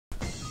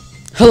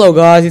Hello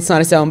guys, it's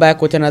 97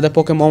 back with another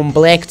Pokemon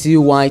Black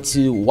 2 White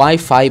 2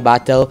 Wi-Fi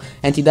battle,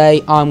 and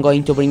today I'm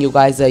going to bring you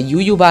guys a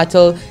UU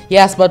battle.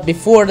 Yes, but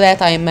before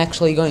that I am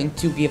actually going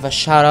to give a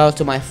shout out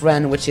to my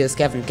friend, which is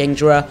Kevin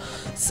Kingdra.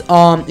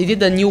 He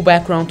did a new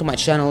background to my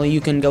channel. You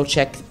can go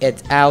check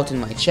it out in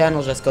my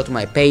channel. Just go to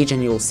my page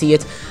and you'll see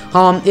it.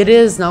 It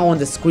is now on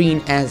the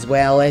screen as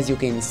well, as you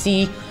can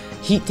see.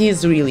 It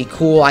is really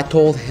cool. I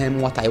told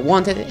him what I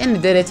wanted and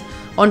he did it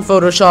on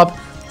Photoshop.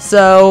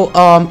 So,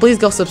 please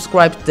go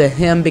subscribe to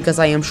him, because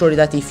I am sure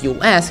that if you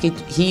ask it,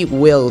 he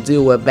will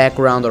do a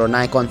background or an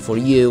icon for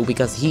you,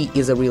 because he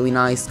is a really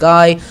nice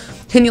guy,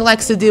 and he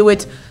likes to do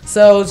it.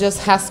 So,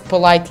 just ask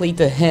politely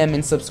to him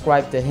and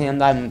subscribe to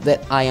him,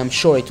 I am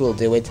sure it will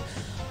do it.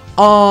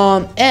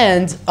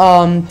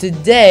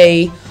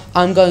 Today,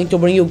 I'm going to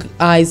bring you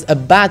guys a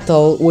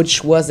battle,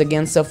 which was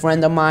against a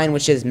friend of mine,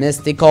 which is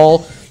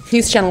Mystical.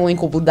 His channel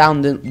link will be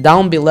down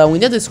below in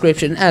the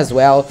description as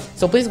well,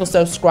 so please go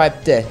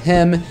subscribe to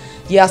him.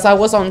 Yes, I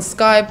was on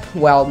Skype,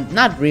 well,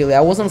 not really, I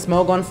was on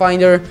Smogon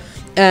Finder,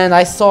 and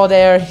I saw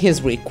there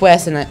his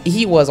request, and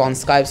he was on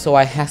Skype, so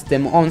I asked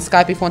him on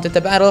Skype if he wanted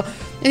to battle,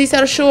 and he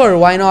said sure,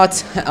 why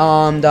not,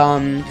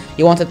 and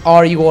he wanted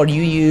RU or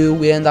UU.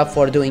 We ended up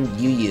for doing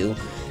UU.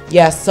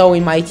 Yes, so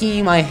in my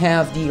team I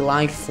have the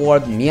Light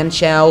Ford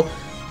Mienshao,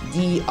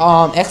 the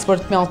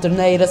Expert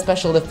Meltornado,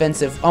 Special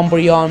Defensive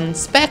Umbreon,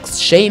 Specs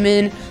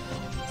Shaman,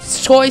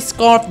 Choice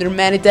Scarf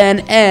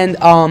Dermanitan, and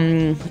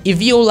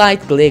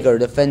Eviolite Gligar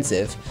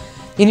Defensive.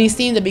 In his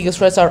team, the biggest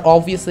threats are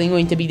obviously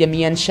going to be the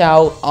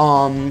Mienshao,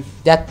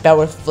 that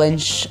Power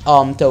Flinch,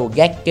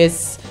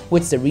 Togekiss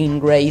with Serene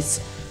Grace.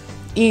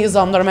 His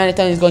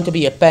Dermanitan is going to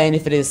be a pain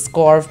if it is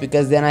Scarf,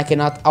 because then I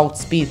cannot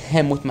outspeed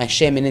him with my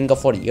Shaman and go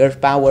for the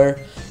Earth Power.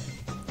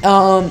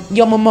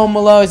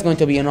 Yomomomola is going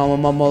to be an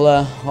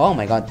Olomomola. Oh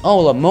my god.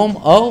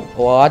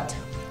 Olomomola.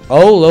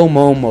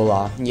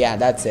 Yeah,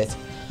 that's it.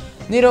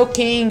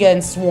 Nidoking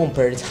and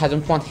Swampert. I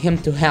don't want him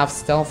to have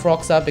Stealth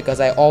Rocks up, because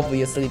I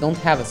obviously don't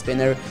have a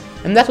spinner,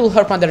 and that will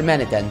hurt my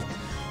Dermanitan.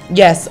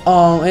 Yes,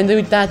 and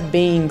with that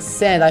being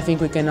said, I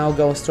think we can now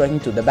go straight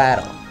into the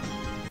battle.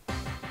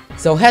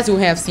 So, as you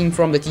have seen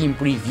from the team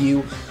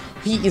preview,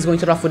 he is going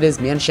to lead off with his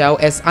Mienshao,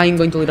 as I am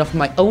going to lead off with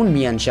my own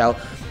Mienshao.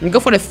 And go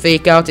for the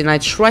fake out, and I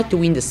try to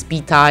win the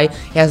speed tie,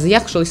 as he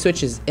actually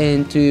switches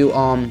into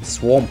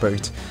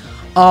Swampert.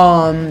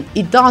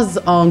 It does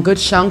a good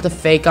chunk of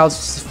fake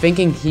outs,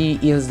 thinking he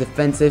is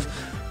defensive.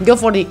 Go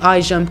for the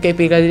eye jump KP,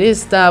 because it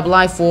is stab,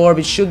 life orb,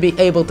 it should be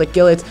able to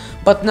kill it,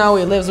 but now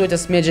he lives with a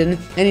smidgen,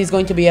 and he's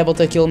going to be able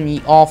to kill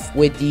me off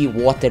with the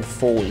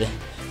waterfall.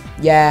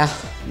 Yeah,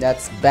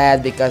 that's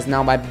bad, because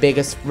now my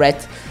biggest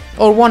threat,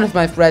 or one of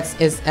my threats,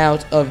 is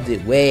out of the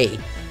way.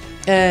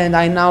 And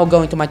I now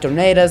go into my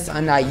Tornadoes,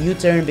 and I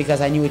U-turn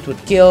because I knew it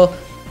would kill,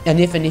 and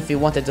even if he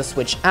wanted to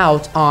switch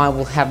out, I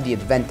will have the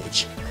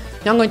advantage.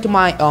 Now I'm going to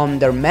my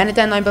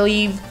Dermanitan, I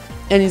believe,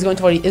 and he's going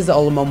to is the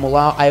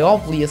Olomomola. I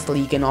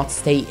obviously cannot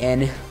stay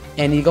in,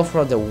 and he goes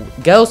for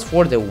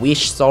the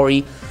wish,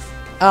 sorry.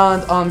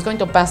 And I'm going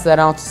to pass that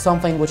out to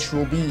something which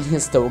will be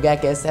his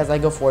Togekiss, as I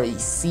go for a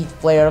Seed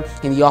Flare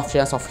in the off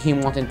chance of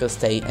him wanting to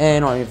stay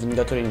in, or even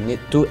go to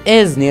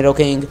his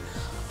Nidoking.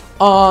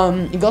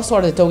 It goes for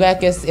the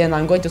Togekiss, and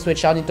I'm going to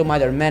switch out into my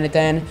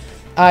Dermanitan.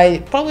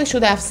 I probably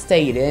should have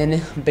stayed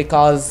in,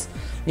 because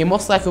he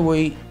most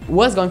likely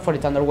was going for the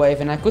Thunder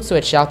Wave, and I could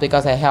switch out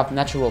because I have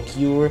Natural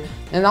Cure,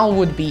 and I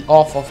would be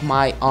off of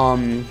my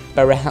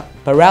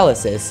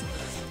paralysis.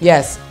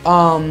 Yes,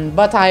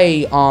 but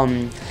I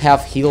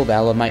have Heal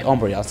Bell on my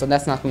Umbreon, so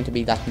that's not going to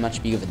be that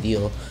much big of a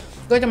deal.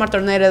 Going to my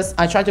Tornadoes,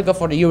 I try to go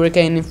for the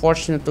Hurricane.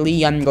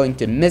 Unfortunately, I'm going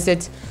to miss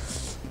it.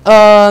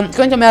 It's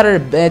going to matter a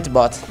bit,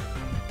 but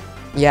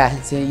yeah,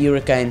 it's a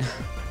Hurricane.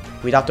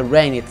 Without the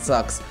rain, it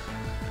sucks.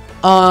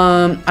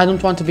 I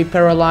don't want to be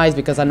paralyzed,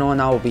 because I know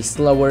now will be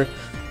slower.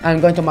 I'm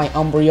going to my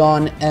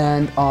Umbreon,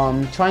 and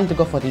trying to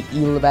go for the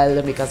Heal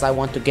Bell, because I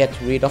want to get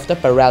rid of the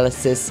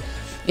paralysis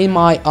in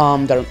my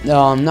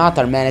not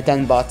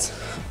Dermanitan, but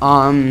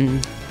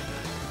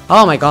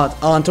oh my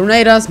god,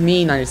 Tornadoes,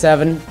 me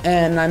 97,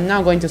 and I'm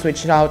now going to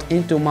switch out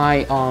into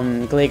my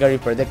Gligar.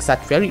 Predicts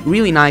that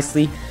really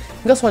nicely.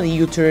 Goes for the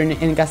U-turn,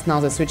 and gets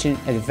now the switching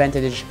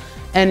advantage,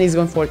 and he's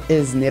going for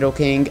his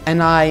Nidoking,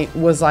 and I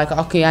was like,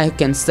 okay, I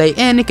can stay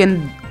in,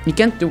 he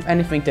can't do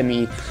anything to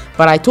me,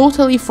 but I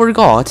totally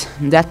forgot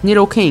that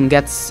Nidoking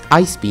gets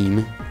Ice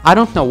Beam. I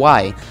don't know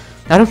why.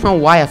 I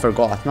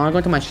forgot. Now I'm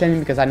going to my Shaman,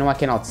 because I know I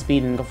cannot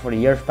speed, and go for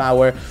the Earth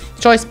Power.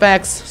 Choice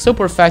Specs,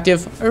 super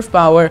effective. Earth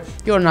Power,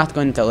 you're not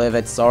going to live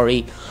it,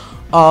 sorry.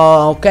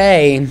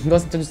 Okay,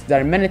 goes to the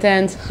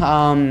Dermanitan.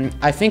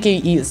 I think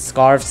he is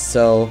Scarf,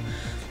 so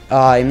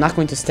I'm not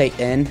going to stay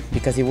in,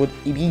 because he would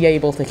be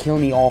able to kill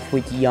me off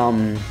with the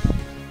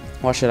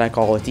what should I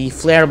call it? The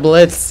Flare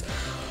Blitz.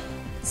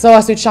 So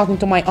I switched out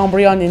into my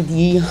Umbreon, and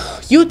the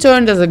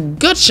U-turn does a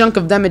good chunk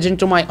of damage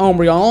into my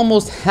Umbreon,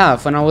 almost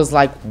half, and I was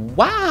like,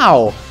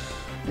 wow!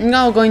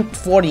 Now going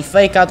for the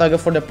fake out, I go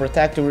for the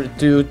Protector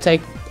to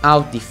take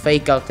out the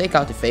fake out, take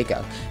out the fake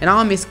out. And now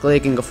I'm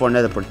misclicking for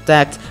another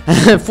protect.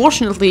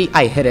 Fortunately,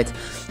 I hit it.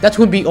 That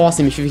would be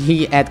awesome if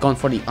he had gone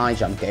for the eye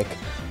jump kick.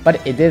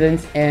 But it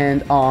didn't,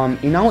 and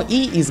now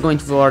E is going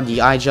for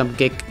the eye jump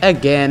kick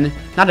again.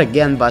 Not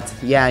again, but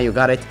yeah, you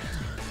got it.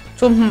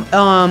 So,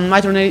 my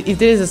turn,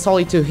 it is a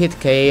solid 2-hit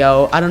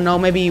KO. I don't know,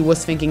 maybe he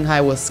was thinking I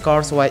was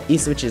scarred, so he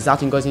switches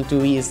out and goes into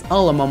his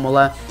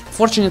Olomomola.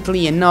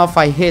 Fortunately enough,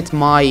 I hit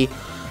my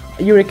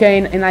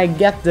Hurricane and I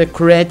get the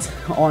crit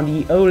on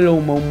the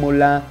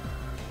Olomomola.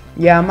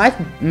 Yeah,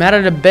 might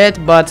matter a bit,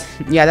 but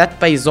yeah, that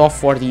pays off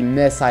for the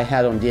miss I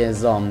had on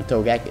this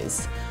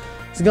Togekiss.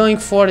 He's going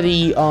for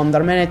the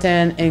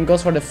Darmanitan and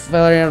goes for the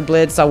Flare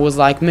Blitz. I was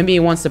like, maybe he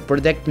wants to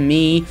protect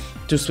me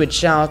to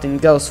switch out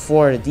and goes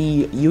for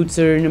the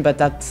U-turn, but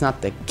that's not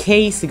the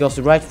case. He goes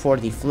right for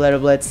the Flare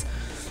Blitz.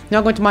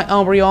 Now going to my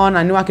Umbreon,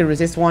 I knew I could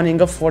resist one and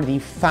go for the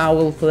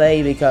Foul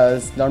Play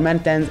because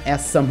Darmanitan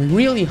has some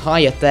really high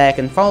attack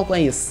and Foul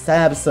Play is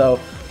stab, so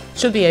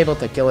should be able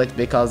to kill it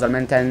because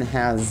Darmanitan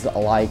has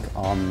like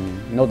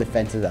no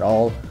defenses at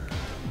all.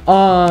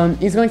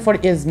 He's going for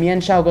his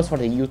Mienshao, goes for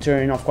the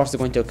U-turn. Of course, they're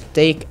going to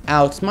take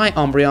out my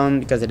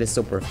Umbreon because it is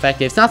super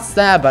effective. It's not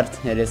stab,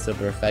 but it is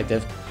super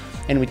effective.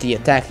 And with the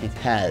attack it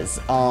has.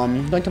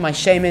 Going to my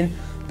Shaman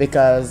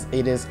because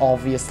it is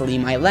obviously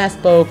my last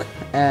poke.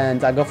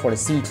 And I go for the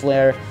Seed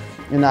Flare.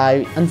 And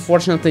I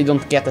unfortunately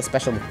don't get a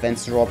special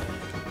defense drop.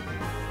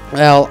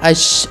 Well,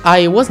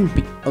 I wasn't...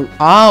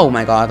 oh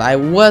my god, I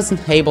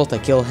wasn't able to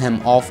kill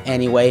him off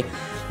anyway.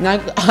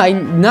 I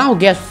now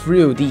get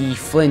through the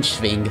flinch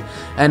thing,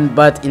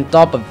 but in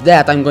top of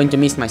that I'm going to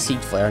miss my Seed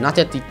Flare. Not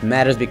that it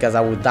matters because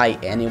I would die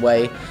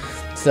anyway.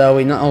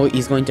 So now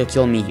he's going to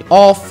kill me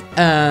off,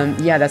 and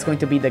yeah, that's going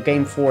to be the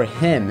game for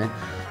him.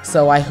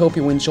 So I hope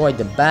you enjoyed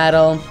the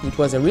battle. It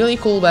was a really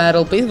cool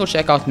battle. Please go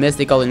check out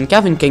Mystical and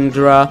Kevin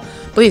Kingdra.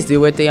 Please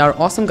do it, they are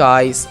awesome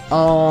guys.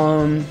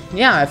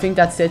 Yeah, I think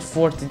that's it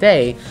for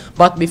today.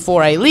 But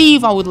before I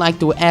leave, I would like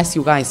to ask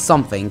you guys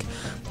something.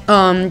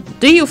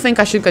 Do you think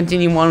I should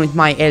continue on with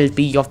my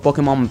LP of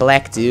Pokemon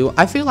Black 2?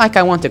 I feel like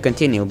I want to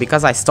continue,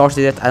 because I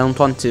started it, I don't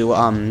want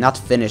to, not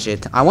finish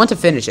it. I want to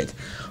finish it,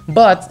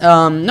 but,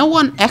 no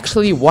one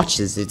actually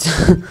watches it.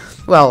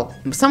 Well,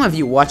 some of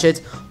you watch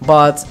it,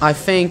 but I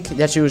think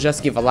that you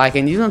just give a like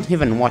and you don't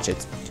even watch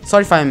it.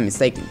 Sorry if I'm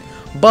mistaken.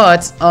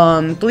 But,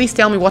 please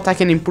tell me what I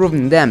can improve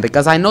in them,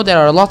 because I know there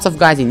are lots of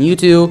guys in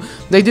YouTube,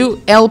 they do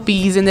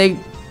LPs and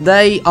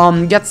they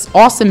get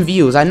awesome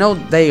views. I know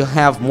they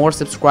have more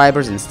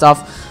subscribers and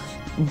stuff,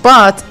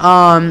 but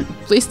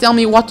please tell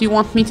me what do you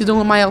want me to do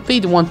with my LP.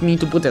 Do you want me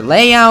to put the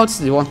layouts?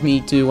 Do you want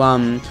me to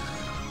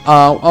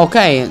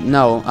okay,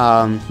 no,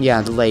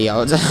 yeah, the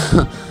layout.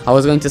 I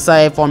was going to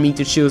say for me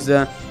to choose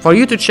for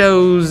you to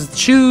choose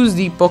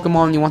the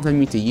Pokemon you wanted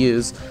me to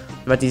use,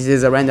 but this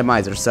is a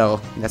randomizer, so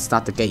that's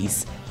not the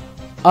case.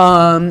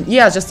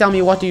 Yeah, just tell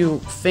me what do you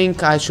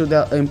think I should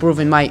improve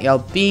in my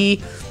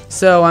LP.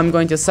 So I'm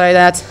going to say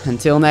that.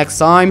 Until next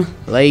time,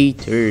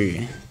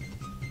 later.